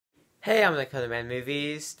Hey, I'm the Colorman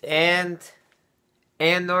Movies, and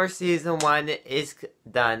Andor Season 1 is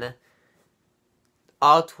done.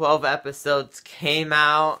 All 12 episodes came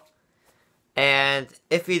out, and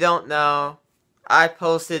if you don't know, I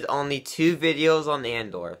posted only 2 videos on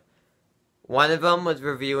Andor. One of them was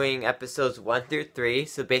reviewing episodes 1 through 3,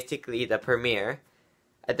 so basically the premiere.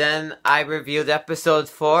 And then I reviewed episode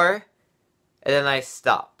 4, and then I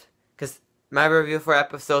stopped. Because my review for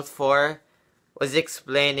episode 4 was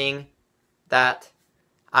explaining that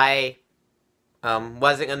I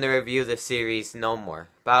wasn't going to review the series no more.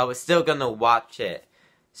 But I was still going to watch it.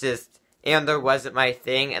 It's just, Andor wasn't my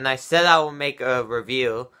thing. And I said I will make a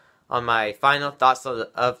review on my final thoughts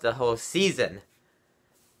of the whole season.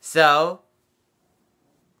 So,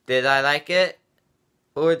 did I like it?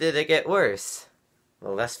 Or did it get worse?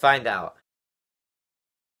 Well, let's find out.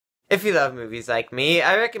 If you love movies like me,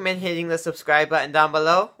 I recommend hitting the subscribe button down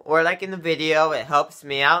below or liking the video. It helps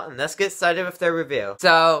me out, and let's get started with the review.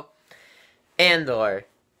 So, Andor.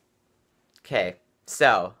 Okay,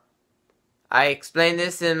 so I explained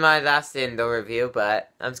this in my last Andor review, but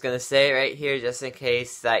I'm just gonna say it right here just in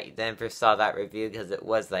case that you never saw that review because it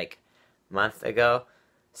was like a month ago.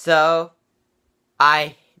 So,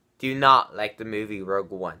 I do not like the movie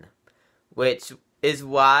Rogue One, which is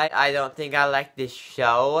why I don't think I like this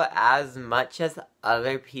show as much as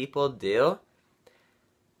other people do.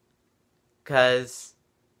 Because,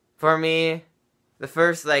 for me, the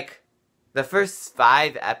first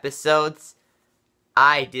 5 episodes,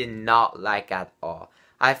 I did not like at all.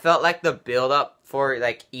 I felt like the build-up for,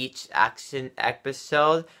 each action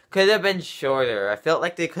episode could have been shorter. I felt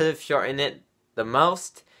like they could have shortened it the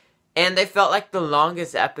most, and they felt like the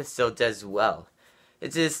longest episodes as well.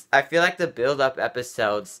 It's just, I feel like the build-up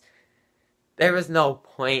episodes, there was no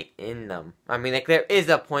point in them. I mean, there is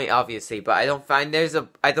a point, obviously, but I don't find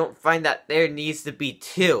that there needs to be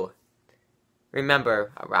 2.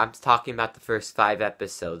 Remember, I'm talking about the first 5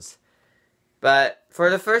 episodes. But, for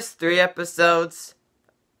the first 3 episodes,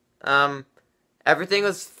 everything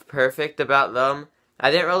was perfect about them. I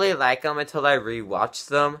didn't really like them until I rewatched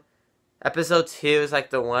them. Episode 2 is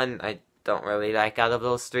the one I don't really like out of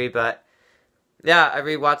those 3, but yeah, I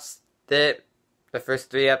rewatched it. The first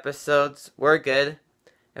 3 episodes were good.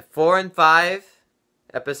 And 4 and 5,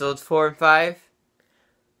 episodes 4 and 5,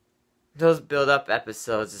 those build-up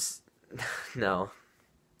episodes, no.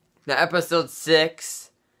 Now, episode 6,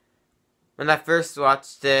 when I first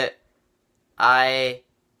watched it, I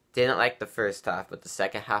didn't like the first half, but the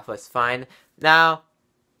second half was fine. Now,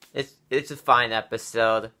 it's a fine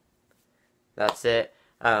episode. That's it.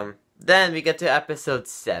 Then we get to episode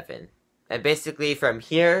 7. And basically from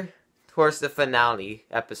here towards the finale,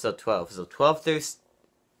 episode 12. So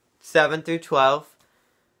 7 through 12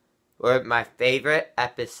 were my favorite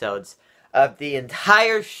episodes of the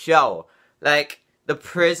entire show. The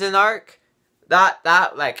prison arc, that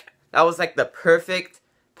was the perfect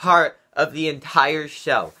part of the entire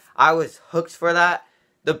show. I was hooked for that.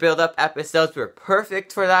 The build-up episodes were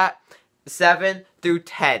perfect for that. 7 through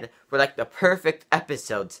 10 were the perfect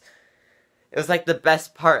episodes. It was the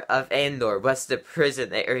best part of Andor was the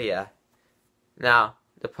prison area. Now,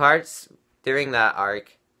 the parts during that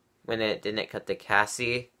arc, when it didn't cut to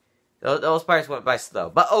Cassie, those parts went by slow.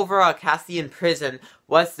 But overall, Cassie in prison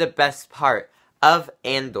was the best part of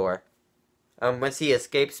Andor. Once he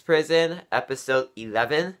escapes prison, episode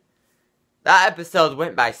 11, that episode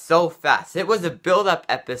went by so fast. It was a build-up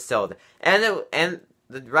episode, and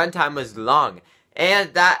the runtime was long.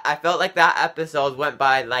 And I felt like that episode went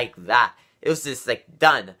by like that. It was just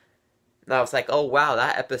done. And I was oh wow,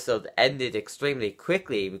 that episode ended extremely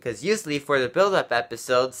quickly. Because usually for the build-up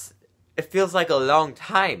episodes, it feels like a long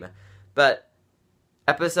time. But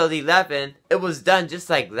episode 11, it was done just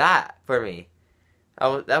like that for me.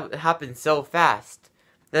 That happened so fast.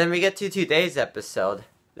 Then we get to today's episode,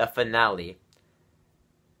 the finale.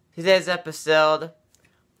 Today's episode,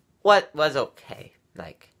 what was okay?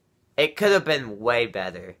 It could have been way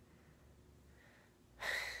better.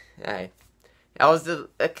 I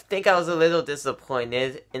think I was a little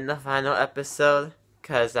disappointed in the final episode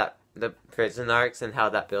because the prison arcs and how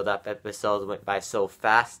that build-up episode went by so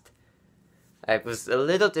fast. I was a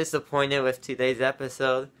little disappointed with today's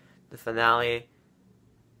episode, the finale,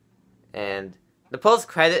 and the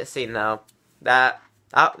post-credit scene. Though that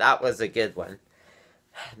was a good one,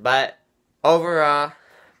 but overall,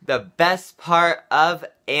 the best part of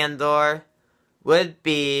Andor would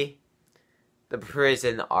be the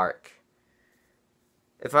prison arc.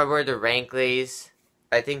 If I were to rank these,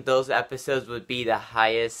 I think those episodes would be the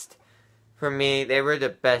highest. For me, they were the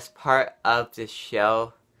best part of the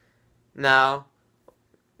show. Now,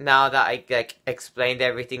 now that I explained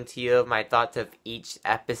everything to you, my thoughts of each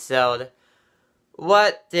episode,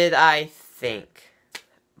 what did I think?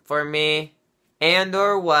 For me,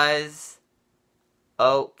 Andor was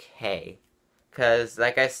okay. Because,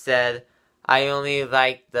 like I said, I only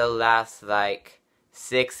liked the last,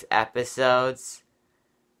 6 episodes.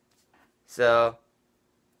 So,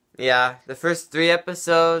 yeah, the first 3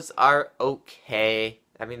 episodes are okay.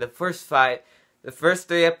 I mean, the first 3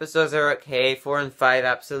 episodes are okay. 4 and 5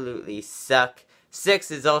 absolutely suck.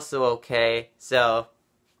 6 is also okay. So,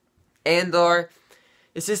 Andor,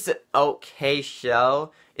 it's just an okay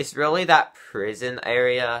show. It's really that prison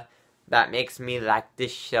area that makes me like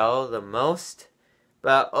this show the most.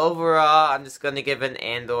 But overall, I'm just going to give an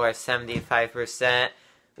Andor a 75%.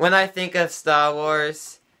 When I think of Star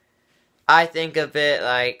Wars, I think of it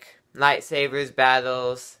like lightsabers,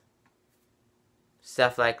 battles,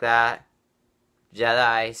 stuff like that.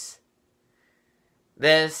 Jedis.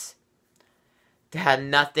 This had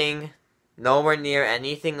nothing, nowhere near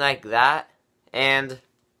anything like that. And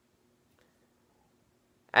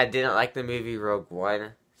I didn't like the movie Rogue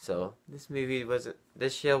One. So this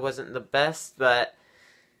show wasn't the best, but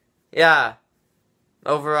yeah.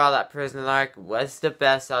 Overall, that prison arc was the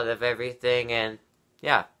best out of everything, and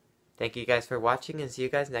yeah. Thank you guys for watching, and see you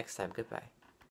guys next time. Goodbye.